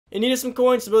and needed some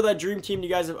coins to build that dream team you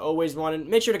guys have always wanted,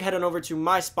 make sure to head on over to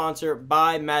my sponsor,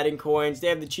 Buy Madden Coins. They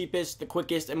have the cheapest, the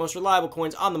quickest, and most reliable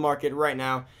coins on the market right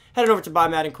now. Head on over to Buy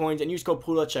Madden Coins and use code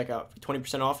Poodle at checkout for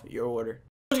 20% off your order.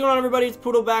 What's going on, everybody? It's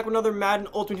Poodle back with another Madden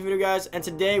Ultimate video, guys. And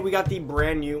today we got the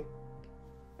brand new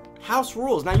house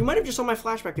rules. Now, you might have just saw my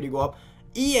flashback video go up.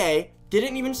 EA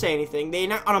didn't even say anything. They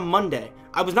announced on a Monday.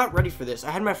 I was not ready for this.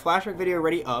 I had my flashback video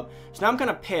already up, so now I'm kind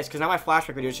of pissed because now my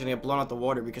flashback video is gonna get blown out the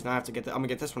water because now I have to get I'm gonna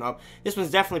get this one up. This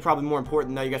one's definitely probably more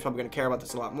important. Now you guys probably gonna care about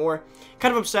this a lot more.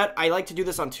 Kind of upset. I like to do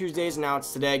this on Tuesdays, and now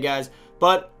it's today, guys.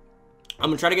 But I'm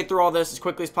gonna try to get through all this as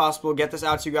quickly as possible. Get this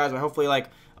out to you guys by hopefully like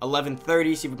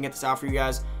 11:30. See if we can get this out for you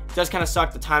guys. It does kind of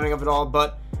suck the timing of it all,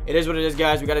 but it is what it is,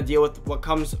 guys. We got to deal with what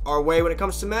comes our way when it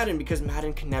comes to Madden because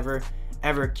Madden can never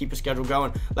ever keep a schedule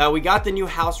going. Now, we got the new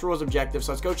house rules objective,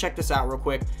 so let's go check this out real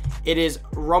quick. It is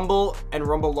rumble and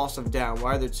rumble loss of down.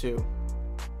 Why are there two?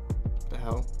 What the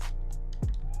hell?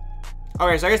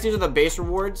 Okay, so I guess these are the base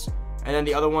rewards, and then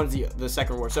the other one's the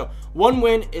second reward. So 1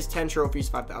 win is 10 trophies,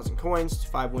 5,000 coins.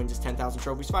 5 wins is 10,000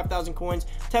 trophies, 5,000 coins.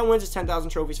 10 wins is 10,000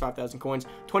 trophies, 5,000 coins.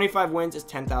 25 wins is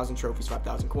 10,000 trophies,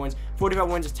 5,000 coins. 45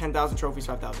 wins is 10,000 trophies,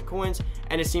 5,000 coins.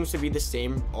 And it seems to be the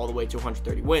same all the way to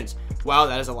 130 wins. Wow,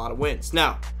 that is a lot of wins.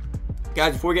 Now,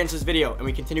 guys, before we get into this video and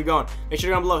we continue going, make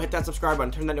sure down below, hit that subscribe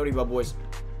button, turn that notification bell, boys.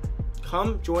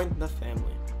 Come join the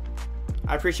family.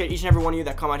 I appreciate each and every one of you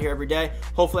that come out here every day.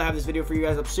 Hopefully I have this video for you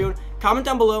guys up soon. Comment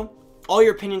down below all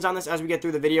your opinions on this as we get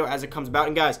through the video as it comes about.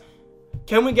 And guys,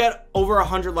 can we get over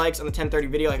 100 likes on the 10:30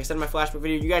 video? Like I said in my flashback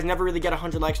video, you guys never really get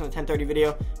 100 likes on the 10:30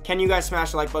 video. Can you guys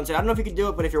smash the like button? I don't know if you can do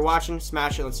it, but if you're watching,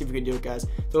 smash it. Let's see if we can do it, guys.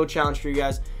 It's a little challenge for you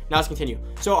guys. Now let's continue.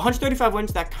 So 135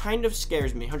 wins, that kind of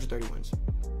scares me. 130 wins.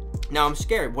 Now I'm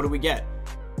scared. What do we get?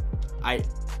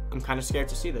 I'm kind of scared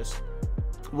to see this.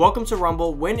 Welcome to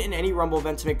Rumble. Win in any Rumble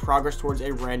event to make progress towards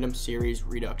a random series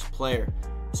Redux player.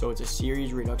 So it's a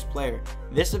series Redux player.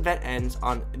 This event ends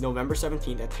on November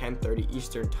 17th at 10:30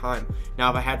 Eastern time. Now,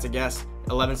 if I had to guess,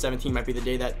 11/17 might be the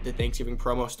day that the Thanksgiving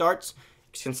promo starts,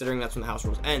 considering that's when the house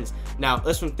rules ends. Now,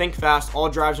 this one, think fast. All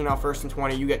drives are now 1st and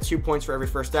 20. You get 2 points for every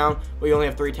first down, but you only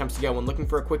have 3 attempts to get one. Looking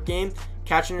for a quick game?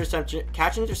 Catch an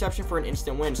interception for an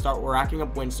instant win. Start racking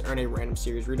up wins to earn a random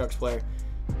series Redux player.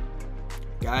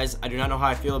 Guys, I do not know how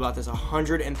I feel about this.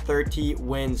 130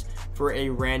 wins for a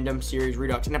random series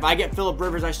Redux. And if I get Phillip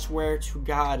Rivers, I swear to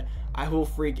God, I will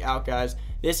freak out, guys.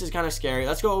 This is kind of scary.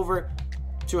 Let's go over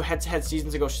to a head-to-head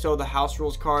season to go show the house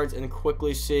rules cards and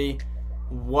quickly see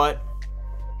what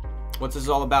this is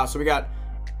all about. So we got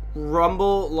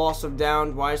Rumble, loss of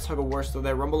down. Why is Tug of War still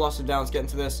there? Rumble, loss of down. Let's get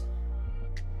into this.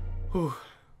 Whew.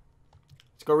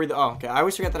 Let's go read the, oh, okay. I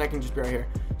always forget that I can just be right here.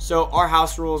 So our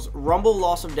house rules, Rumble,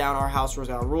 loss of down, our house rules,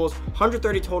 our rules.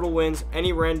 130 total wins.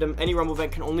 Any Rumble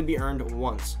event can only be earned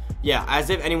once. Yeah,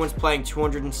 as if anyone's playing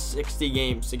 260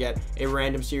 games to get a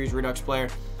random series Redux player.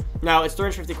 Now, it's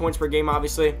 350 coins per game,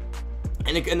 obviously.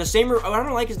 And the same, what I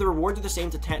don't like is the rewards are the same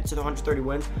to the 130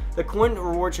 wins. The coin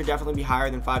reward should definitely be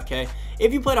higher than 5K.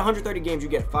 If you played 130 games, you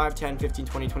get 5, 10, 15,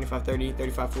 20, 25, 30,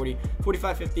 35, 40,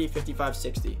 45, 50, 55,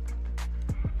 60.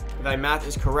 If my math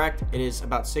is correct, it is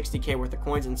about 60K worth of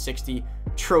coins and 60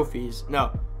 trophies.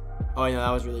 No. Oh, yeah,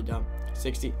 that was really dumb.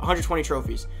 120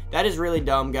 trophies. That is really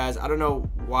dumb, guys. I don't know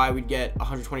why we'd get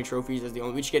 120 trophies as the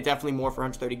only. We should get definitely more for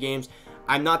 130 games.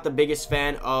 I'm not the biggest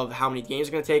fan of how many games it's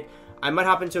going to take. I might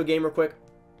hop into a game real quick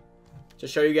to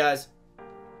show you guys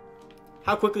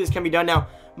how quickly this can be done. Now,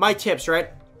 my tips, right?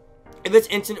 If it's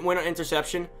instant win on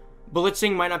interception,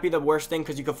 blitzing might not be the worst thing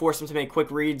because you can force them to make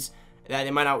quick reads that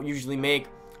they might not usually make.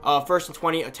 1st and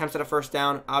 20, attempts at a first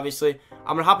down, obviously.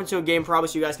 I'm going to hop into a game probably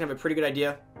so you guys can have a pretty good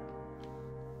idea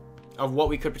of what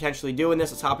we could potentially do in this.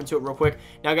 Let's hop into it real quick.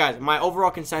 Now, guys, my overall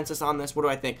consensus on this, what do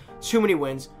I think? Too many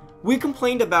wins. We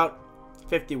complained about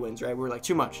 50 wins, right? We were like,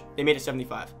 too much. They made it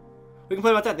 75. We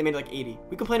complained about that. They made it like 80.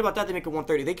 We complained about that. They make it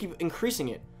 130. They keep increasing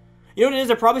it. You know what it is?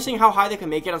 They're probably seeing how high they can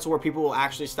make it, and so where people will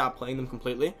actually stop playing them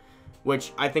completely,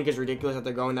 which I think is ridiculous that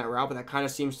they're going that route, but that kind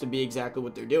of seems to be exactly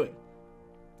what they're doing.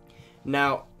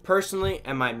 Now, personally,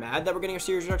 am I mad that we're getting a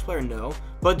series Redux player? No.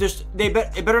 But just it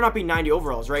better not be 90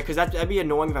 overalls, right? Because that'd be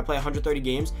annoying if I play 130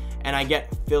 games and I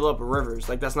get Phillip Rivers.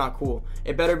 Like, that's not cool.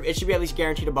 It should be at least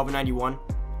guaranteed above a 91.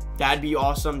 That'd be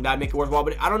awesome. That'd make it worthwhile.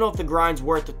 But I don't know if the grind's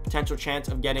worth the potential chance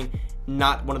of getting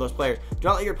not one of those players. Do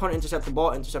not let your opponent intercept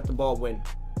the ball, win.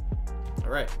 All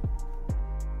right.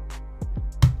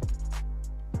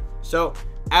 So,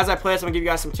 as I play this, I'm going to give you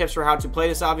guys some tips for how to play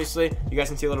this, obviously. You guys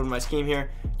can see a little bit of my scheme here.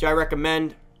 Do I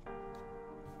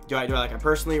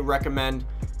personally recommend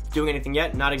doing anything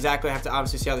yet? Not exactly. I have to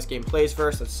obviously see how this game plays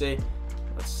first. Let's see.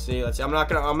 Let's see. I'm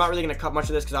not really gonna cut much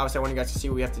of this because obviously I want you guys to see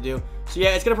what we have to do. So yeah,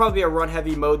 it's gonna probably be a run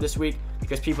heavy mode this week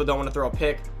because people don't want to throw a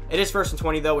pick. It is 1st and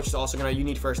 20 though, which is also you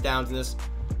need first downs in this.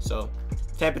 So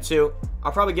Tampa 2.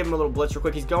 I'll probably give him a little blitz real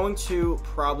quick. He's going to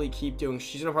probably keep doing.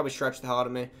 She's gonna probably stretch the hell out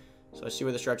of me. So let's see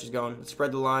where the stretch is going. Let's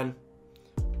spread the line.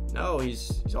 No,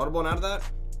 he's audible and out of that.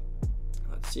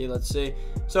 Let's see.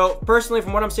 So personally,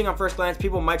 from what I'm seeing on first glance,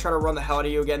 people might try to run the hell out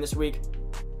of you again this week.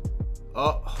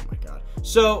 Oh my god.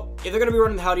 So if they're going to be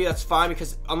running the hell out of you, that's fine,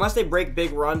 because unless they break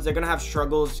big runs, they're going to have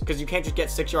struggles, because you can't just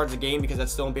get 6 yards a game, because that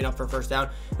still won't be enough for a first down.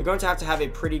 They're going to have a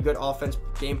pretty good offense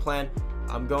game plan.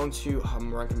 I'm run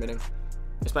committing.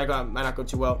 This might not go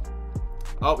too well.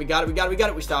 Oh, we got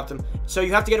it. We stopped him. So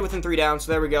you have to get it within 3 downs.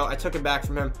 So there we go. I took it back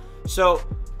from him. So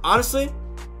honestly,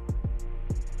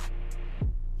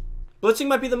 blitzing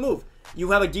might be the move. You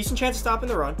have a decent chance of stopping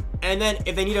the run, and then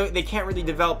if they can't really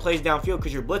develop plays downfield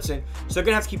because you're blitzing, so they're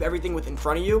gonna have to keep everything in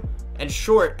front of you and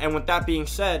short. And with that being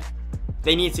said,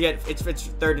 they need to get it's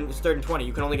 3rd and 20.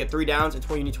 You can only get 3 downs, and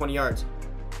you need 20 yards.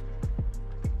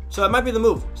 So that might be the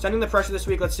move. Sending the pressure this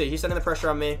week. Let's see. He's sending the pressure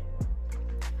on me.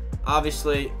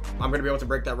 Obviously, I'm gonna be able to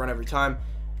break that run every time.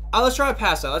 Let's try a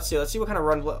pass out. Let's see what kind of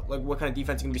run, what kind of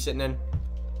defense he's gonna be sitting in.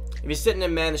 If he's sitting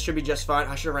in man, this should be just fine.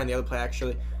 I should have ran the other play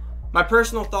actually. My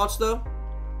personal thoughts, though,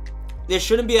 this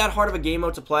shouldn't be that hard of a game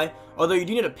mode to play, although you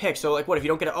do need a pick. So, what if you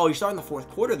don't get it? Oh, you start in the 4th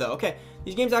quarter, though. Okay,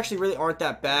 these games actually really aren't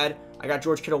that bad. I got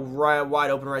George Kittle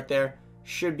wide open right there.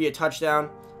 Should be a touchdown.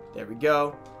 There we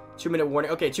go. 2-minute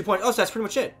warning. Okay, 2 points. Oh, so that's pretty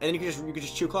much it. And then you could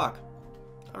just chew clock.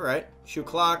 All right, chew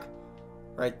clock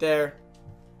right there.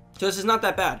 So this is not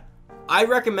that bad. I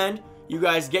recommend you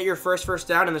guys get your first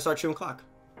down and then start chewing clock.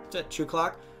 That's it. Chew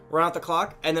clock. Run out the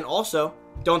clock, and then also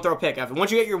don't throw a pick after. Once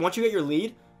you get your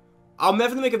lead, I'll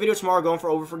definitely make a video tomorrow going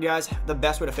for you guys the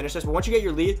best way to finish this. But once you get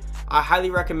your lead, I highly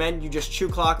recommend you just chew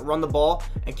clock, run the ball,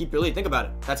 and keep your lead. Think about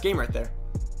it. That's game right there.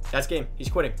 That's game. He's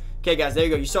quitting. Okay, guys, there you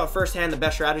go. You saw it firsthand. The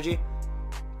best strategy,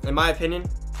 in my opinion,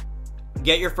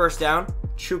 get your first down,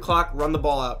 chew clock, run the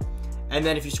ball out, and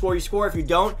then if you score, you score. If you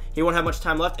don't, he won't have much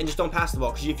time left, and just don't pass the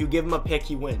ball, because if you give him a pick,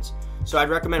 he wins. So I'd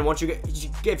recommend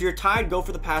if you're tied, go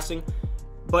for the passing.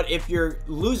 But if you're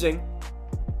losing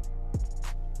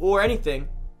or anything,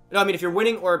 if you're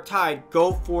winning or tied,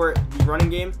 go for the running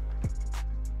game.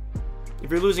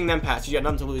 If you're losing, then pass. You got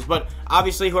nothing to lose. But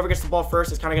obviously, whoever gets the ball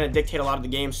first is kind of going to dictate a lot of the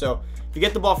game. So if you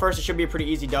get the ball first, it should be a pretty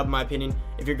easy dub, in my opinion.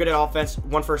 If you're good at offense,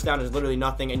 1 first down is literally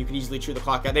nothing, and you can easily chew the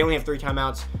clock out. They only have 3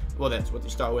 timeouts. Well, that's what they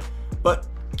start with. But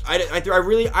I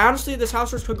honestly, this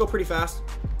house rush could go pretty fast.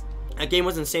 That game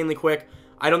was insanely quick.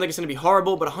 I don't think it's going to be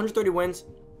horrible, but 130 wins.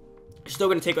 It's still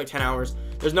going to take like 10 hours.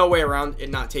 There's no way around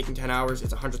it not taking 10 hours.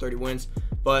 It's 130 wins,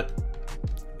 but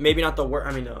maybe not the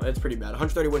worst. No, it's pretty bad.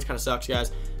 130 wins kind of sucks,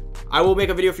 guys. I will make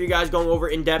a video for you guys going over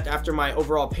in depth after my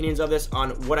overall opinions of this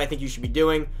on what I think you should be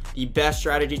doing, the best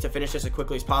strategy to finish this as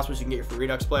quickly as possible so you can get your free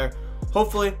Redux player.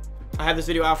 Hopefully, I have this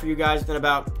video out for you guys within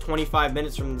about 25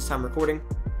 minutes from this time recording.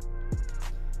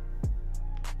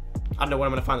 I don't know when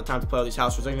I'm going to find the time to play all these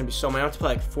house rules. There's going to be so many. I have to play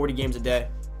like 40 games a day.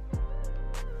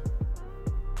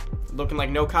 Looking like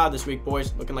no COD this week,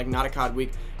 boys. Looking like not a COD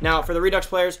week. Now, for the Redux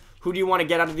players, who do you want to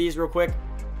get out of these real quick?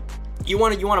 You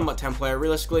want a MUT 10 player,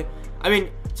 realistically. I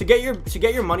mean, to get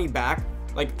your money back,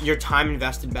 like your time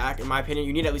invested back, in my opinion,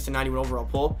 you need at least a 91 overall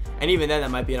pull. And even then,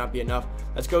 that might not be enough.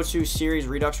 Let's go to Series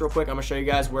Redux real quick. I'm going to show you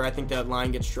guys where I think that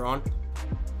line gets drawn.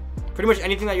 Pretty much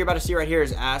anything that you're about to see right here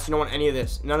is ass. You don't want any of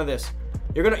this. None of this.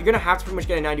 You're gonna have to pretty much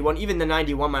get a 91. Even the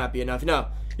 91 might not be enough. No,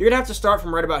 you're going to have to start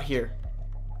from right about here.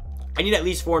 I need at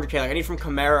least 400k. Like I need from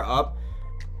Kamara up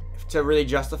to really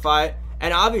justify it.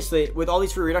 And obviously, with all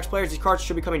these free Redux players, these cards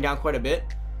should be coming down quite a bit.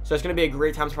 So it's going to be a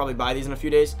great time to probably buy these in a few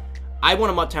days. I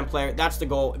want a MUT 10 player. That's the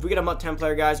goal. If we get a MUT 10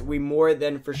 player, guys, we more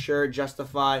than for sure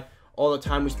justify all the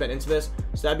time we spent into this.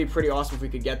 So that'd be pretty awesome if we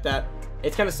could get that.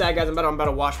 It's kind of sad, guys. I'm about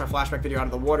to wash my flashback video out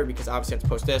of the water because obviously I have to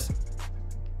post this.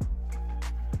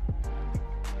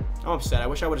 I'm upset. I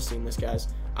wish I would have seen this, guys.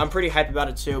 I'm pretty hyped about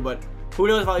it too, but who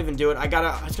knows if I'll even do it.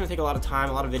 It's gonna take a lot of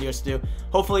time, a lot of videos to do.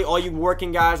 Hopefully, all you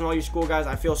working guys and all you school guys,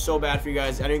 I feel so bad for you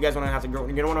guys. I know you guys want to have to go.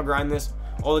 You're gonna want to grind this.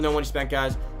 All the no money spent,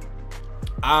 guys.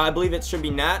 I believe it should be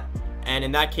Nat, and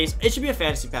in that case, it should be a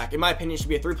fantasy pack. In my opinion, it should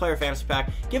be a 3-player fantasy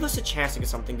pack. Give us a chance to get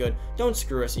something good. Don't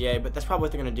screw us, EA, but that's probably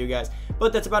what they're gonna do, guys.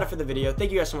 But that's about it for the video.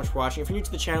 Thank you guys so much for watching. If you're new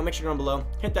to the channel, make sure to go down below,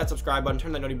 hit that subscribe button,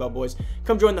 turn that noti bell, boys.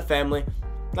 Come join the family.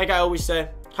 Like I always say,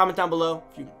 comment down below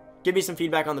if you give me some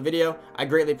feedback on the video. I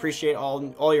greatly appreciate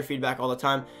all your feedback all the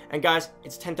time. And guys,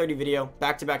 it's 10:30 video,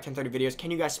 back-to-back 10:30 videos.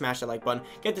 Can you guys smash that like button?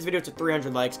 Get this video to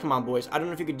 300 likes. Come on, boys. I don't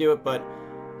know if you could do it, but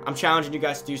I'm challenging you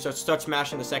guys to do so. Start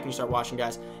smashing the second you start watching,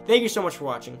 guys. Thank you so much for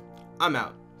watching. I'm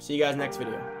out. See you guys next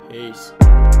video. Peace.